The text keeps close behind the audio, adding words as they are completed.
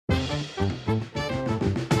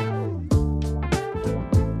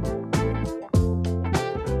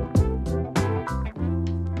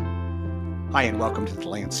Hi, and welcome to The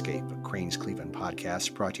Landscape, a Crain's Cleveland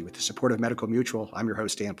podcast brought to you with the support of Medical Mutual. I'm your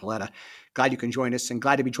host, Dan Paletta. Glad you can join us, and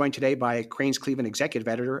glad to be joined today by Crain's Cleveland Executive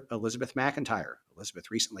Editor, Elizabeth McIntyre.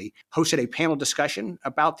 Elizabeth recently hosted a panel discussion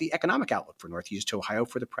about the economic outlook for Northeast Ohio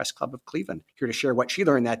for the Press Club of Cleveland. Here to share what she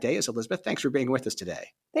learned that day is Elizabeth. Thanks for being with us today.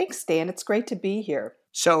 Thanks, Dan. It's great to be here.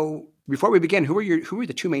 So before we begin, who were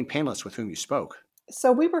the two main panelists with whom you spoke?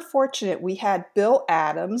 So we were fortunate. We had Bill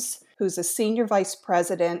Adams, who's a senior vice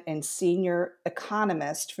president and senior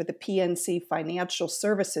economist for the PNC Financial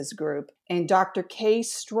Services Group, and Dr. Kay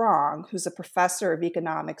Strong, who's a professor of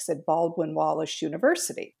economics at Baldwin Wallace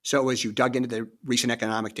University. So as you dug into the recent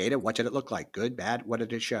economic data, what did it look like? Good, bad? What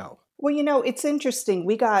did it show? Well, it's interesting.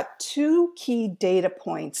 We got two key data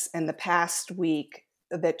points in the past week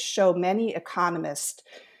that show many economists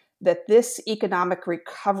that this economic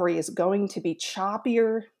recovery is going to be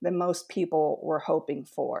choppier than most people were hoping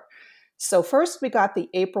for. So first, we got the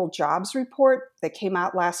April jobs report that came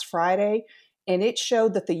out last Friday, and it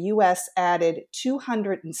showed that the U.S. added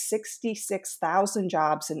 266,000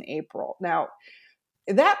 jobs in April. Now,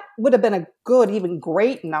 that would have been a good, even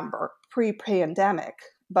great number pre-pandemic,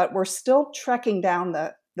 but we're still trekking down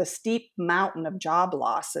the steep mountain of job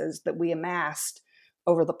losses that we amassed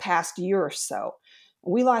over the past year or so.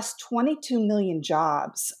 We lost 22 million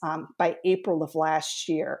jobs by April of last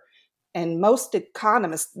year. And most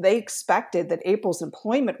economists, they expected that April's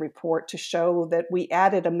employment report to show that we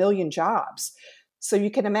added 1 million jobs. So you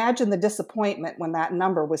can imagine the disappointment when that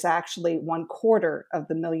number was actually 1/4 of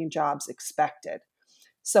the million jobs expected.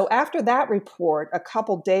 So after that report, a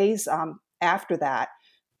couple days after that,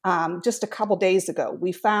 just a couple days ago,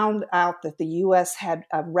 we found out that the U.S. had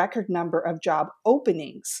a record number of job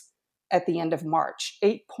openings at the end of March,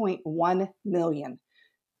 8.1 million.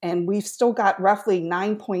 And we've still got roughly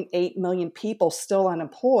 9.8 million people still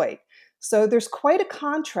unemployed. So there's quite a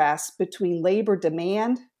contrast between labor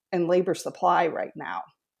demand and labor supply right now.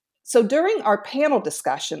 So during our panel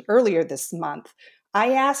discussion earlier this month,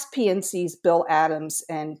 I asked PNC's Bill Adams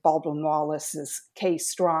and Baldwin Wallace's Kay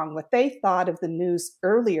Strong what they thought of the news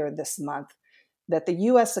earlier this month that the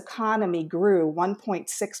U.S. economy grew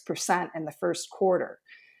 1.6% in the first quarter.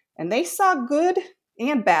 And they saw good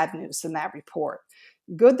and bad news in that report.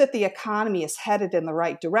 Good that the economy is headed in the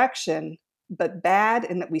right direction, but bad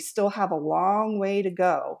in that we still have a long way to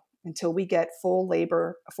go until we get full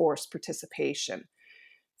labor force participation.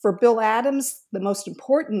 For Bill Adams, the most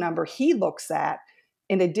important number he looks at,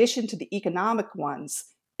 in addition to the economic ones,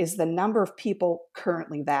 is the number of people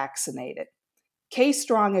currently vaccinated. Kay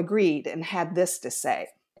Strong agreed and had this to say.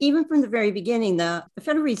 Even from the very beginning, the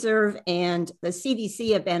Federal Reserve and the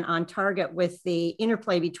CDC have been on target with the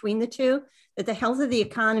interplay between the two, that the health of the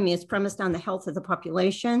economy is premised on the health of the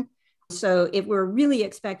population. So if we're really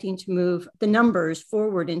expecting to move the numbers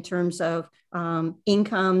forward in terms of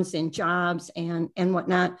incomes and jobs and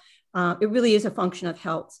whatnot, it really is a function of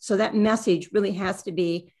health. So that message really has to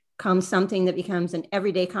become something that becomes an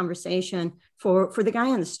everyday conversation for the guy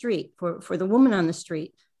on the street, for the woman on the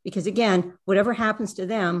street. Because again, whatever happens to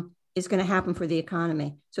them is going to happen for the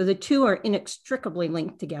economy. So the two are inextricably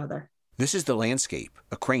linked together. This is The Landscape,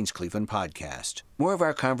 a Crain's Cleveland podcast. More of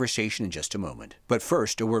our conversation in just a moment. But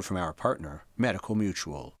first, a word from our partner, Medical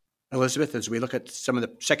Mutual. Elizabeth, as we look at some of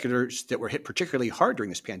the sectors that were hit particularly hard during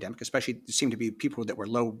this pandemic, especially seem to be people that were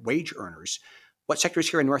low wage earners, what sectors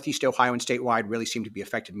here in Northeast Ohio and statewide really seem to be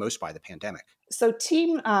affected most by the pandemic? So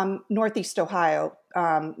Team Northeast Ohio,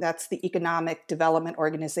 that's the economic development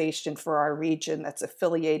organization for our region that's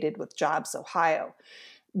affiliated with Jobs Ohio.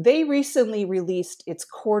 They recently released its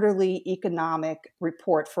quarterly economic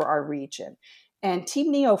report for our region. And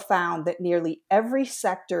Team NEO found that nearly every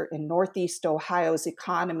sector in Northeast Ohio's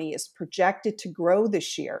economy is projected to grow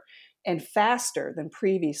this year and faster than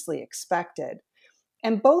previously expected.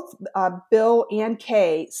 And both Bill and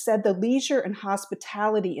Kay said the leisure and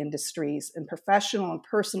hospitality industries and professional and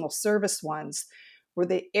personal service ones were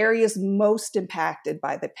the areas most impacted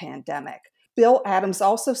by the pandemic. Bill Adams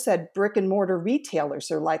also said brick and mortar retailers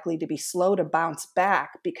are likely to be slow to bounce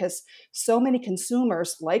back because so many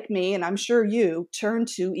consumers like me, and I'm sure you, turned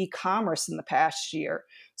to e-commerce in the past year.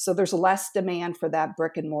 So there's less demand for that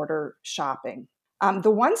brick and mortar shopping.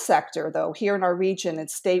 The one sector, though, here in our region and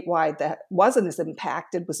statewide that wasn't as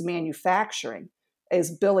impacted was manufacturing,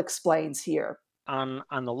 as Bill explains here. On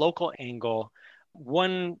the local angle,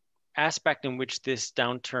 one aspect in which this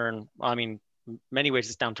downturn, many ways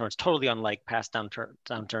this downturn is totally unlike past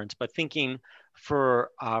downturns, but thinking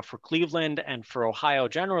for Cleveland and for Ohio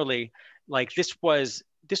generally, like this was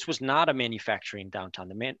not a manufacturing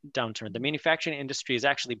downturn. The manufacturing industry is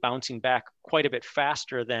actually bouncing back quite a bit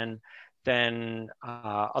faster than than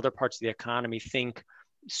other parts of the economy. Think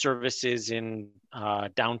services in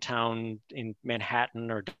downtown in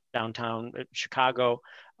Manhattan or downtown Chicago.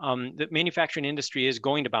 The manufacturing industry is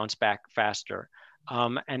going to bounce back faster.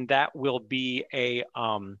 And that will be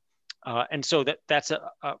and so that's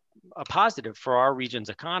a positive for our region's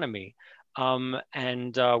economy.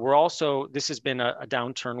 We're also, this has been a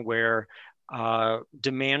downturn where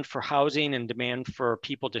demand for housing and demand for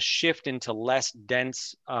people to shift into less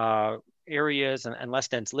dense areas and less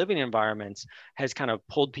dense living environments has kind of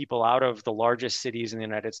pulled people out of the largest cities in the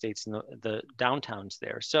United States and the downtowns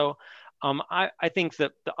there. So I think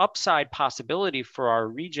that the upside possibility for our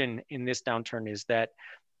region in this downturn is that,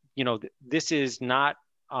 this is not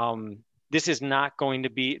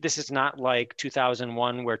like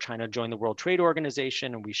 2001 where China joined the World Trade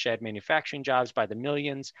Organization and we shed manufacturing jobs by the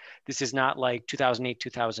millions. This is not like 2008,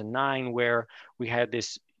 2009 where we had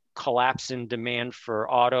this collapse in demand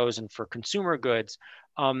for autos and for consumer goods.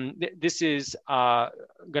 This is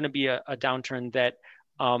going to be a downturn that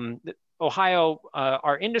Ohio,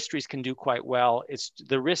 our industries can do quite well.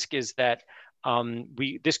 The risk is that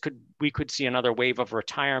we could see another wave of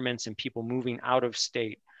retirements and people moving out of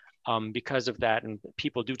state because of that. And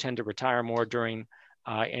people do tend to retire more during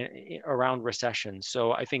around recessions.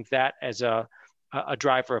 So I think that as a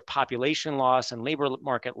driver of population loss and labor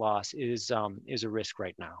market loss is a risk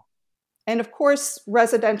right now. And of course,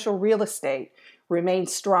 residential real estate remained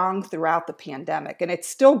strong throughout the pandemic, and it's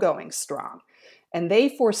still going strong. And they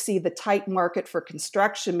foresee the tight market for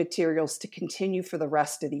construction materials to continue for the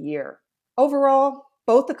rest of the year. Overall,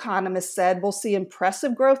 both economists said we'll see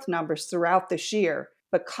impressive growth numbers throughout this year,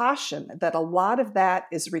 but caution that a lot of that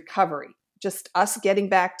is recovery, just us getting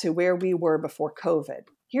back to where we were before COVID.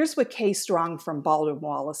 Here's what Kay Strong from Baldwin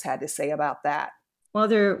Wallace had to say about that. While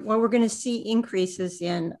we're going to see increases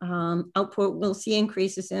in output, we'll see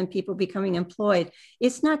increases in people becoming employed.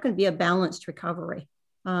 It's not going to be a balanced recovery.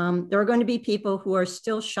 There are going to be people who are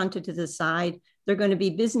still shunted to the side. There are going to be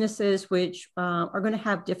businesses which are going to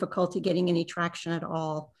have difficulty getting any traction at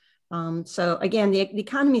all. So again, the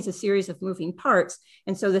economy is a series of moving parts.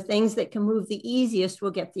 And so the things that can move the easiest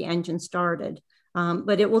will get the engine started.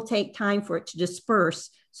 But it will take time for it to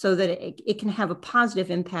disperse so that it can have a positive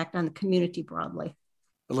impact on the community broadly.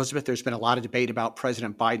 Elizabeth, there's been a lot of debate about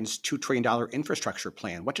President Biden's $2 trillion infrastructure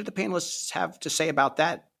plan. What did the panelists have to say about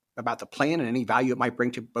that, about the plan and any value it might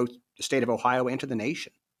bring to both the state of Ohio and to the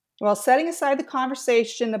nation? Well, setting aside the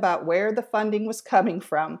conversation about where the funding was coming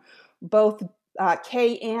from, both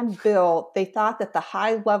Kay and Bill, they thought that the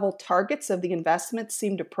high-level targets of the investments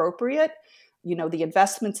seemed appropriate. The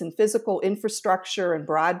investments in physical infrastructure and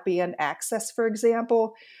broadband access, for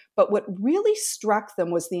example. But what really struck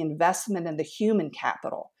them was the investment in the human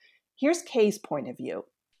capital. Here's Kay's point of view.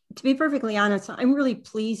 To be perfectly honest, I'm really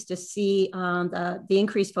pleased to see the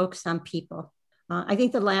increased focus on people. I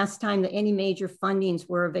think the last time that any major fundings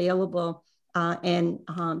were available and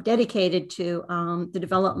dedicated to the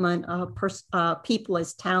development of people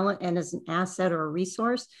as talent and as an asset or a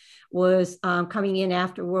resource was coming in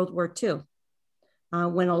after World War II.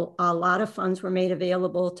 When a lot of funds were made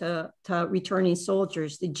available to returning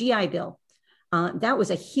soldiers, the GI Bill, that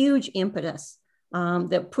was a huge impetus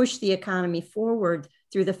that pushed the economy forward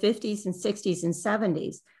through the 50s and 60s and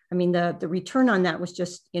 70s. I mean, the return on that was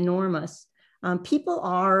just enormous. People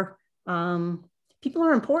are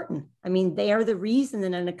important. I mean, they are the reason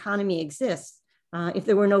that an economy exists. If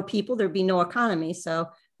there were no people, there'd be no economy. So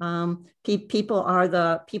people are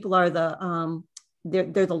the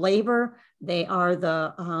labor. They are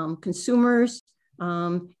the consumers,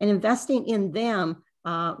 and investing in them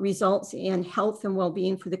results in health and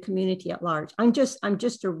well-being for the community at large. I'm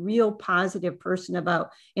just a real positive person about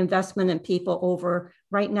investment in people over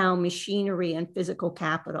right now machinery and physical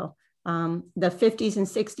capital. The 50s and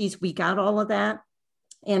 60s, we got all of that.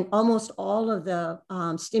 And almost all of the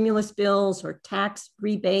stimulus bills or tax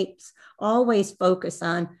rebates always focus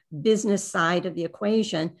on business side of the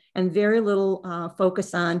equation and very little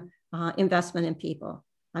focus on investment in people.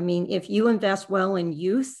 I mean, if you invest well in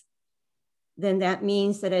youth, then that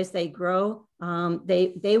means that as they grow,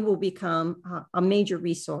 they will become a major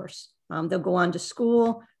resource. They'll go on to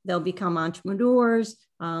school, they'll become entrepreneurs,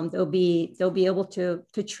 they'll be able to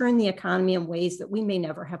churn the economy in ways that we may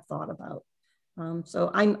never have thought about. So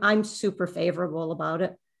I'm super favorable about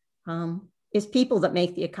it. It's people that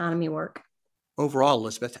make the economy work. Overall,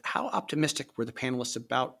 Elizabeth, how optimistic were the panelists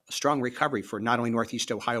about a strong recovery for not only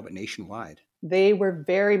Northeast Ohio, but nationwide? They were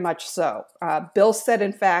very much so. Bill said,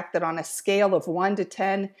 in fact, that on a scale of 1 to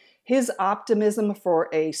 10, his optimism for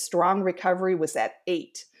a strong recovery was at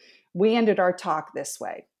 8. We ended our talk this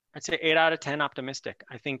way. I'd say 8 out of 10 optimistic.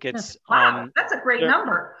 I think it's wow, that's a great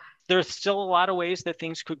number. There's still a lot of ways that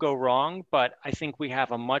things could go wrong, but I think we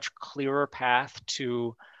have a much clearer path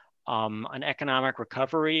to an economic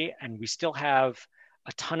recovery, and we still have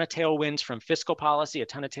a ton of tailwinds from fiscal policy, a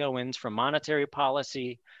ton of tailwinds from monetary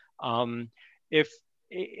policy. If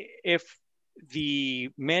the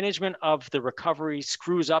management of the recovery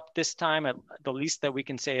screws up this time, the least that we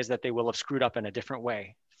can say is that they will have screwed up in a different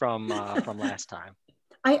way from last time.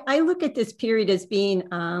 I look at this period as being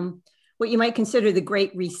what you might consider the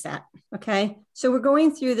Great Reset. Okay. So we're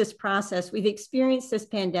going through this process. We've experienced this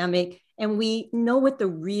pandemic and we know what the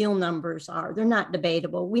real numbers are. They're not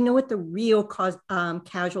debatable. We know what the real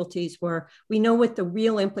casualties were. We know what the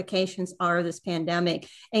real implications are of this pandemic,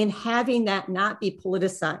 and having that not be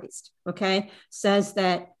politicized, okay, says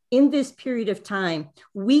that in this period of time,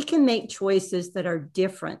 we can make choices that are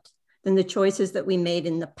different than the choices that we made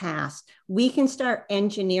in the past. We can start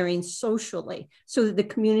engineering socially so that the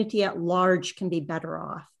community at large can be better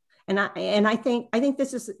off. And I think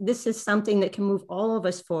this is something that can move all of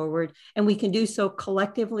us forward, and we can do so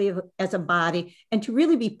collectively as a body, and to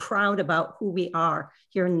really be proud about who we are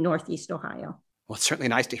here in Northeast Ohio. Well, it's certainly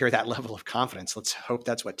nice to hear that level of confidence. Let's hope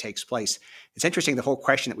that's what takes place. It's interesting, the whole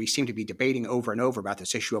question that we seem to be debating over and over about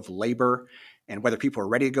this issue of labor and whether people are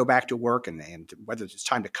ready to go back to work and whether it's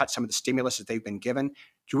time to cut some of the stimulus that they've been given.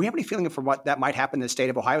 Do we have any feeling for what that might happen in the state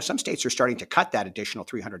of Ohio? Some states are starting to cut that additional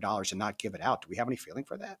 $300 and not give it out. Do we have any feeling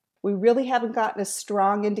for that? We really haven't gotten a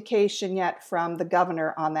strong indication yet from the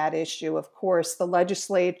governor on that issue. Of course, the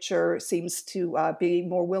legislature seems to be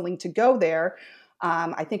more willing to go there.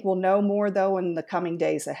 I think we'll know more, though, in the coming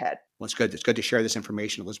days ahead. Well, it's good. It's good to share this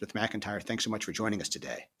information. Elizabeth McIntyre, thanks so much for joining us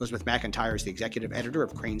today. Elizabeth McIntyre is the executive editor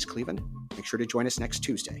of Crain's Cleveland. Make sure to join us next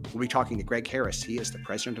Tuesday. We'll be talking to Greg Harris. He is the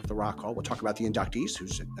president of the Rock Hall. We'll talk about the inductees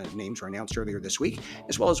whose names were announced earlier this week,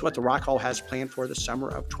 as well as what the Rock Hall has planned for the summer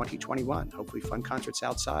of 2021. Hopefully fun concerts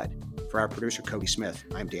outside. For our producer, Cody Smith,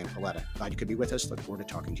 I'm Dan Paletta. Glad you could be with us. Look forward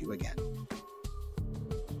to talking to you again.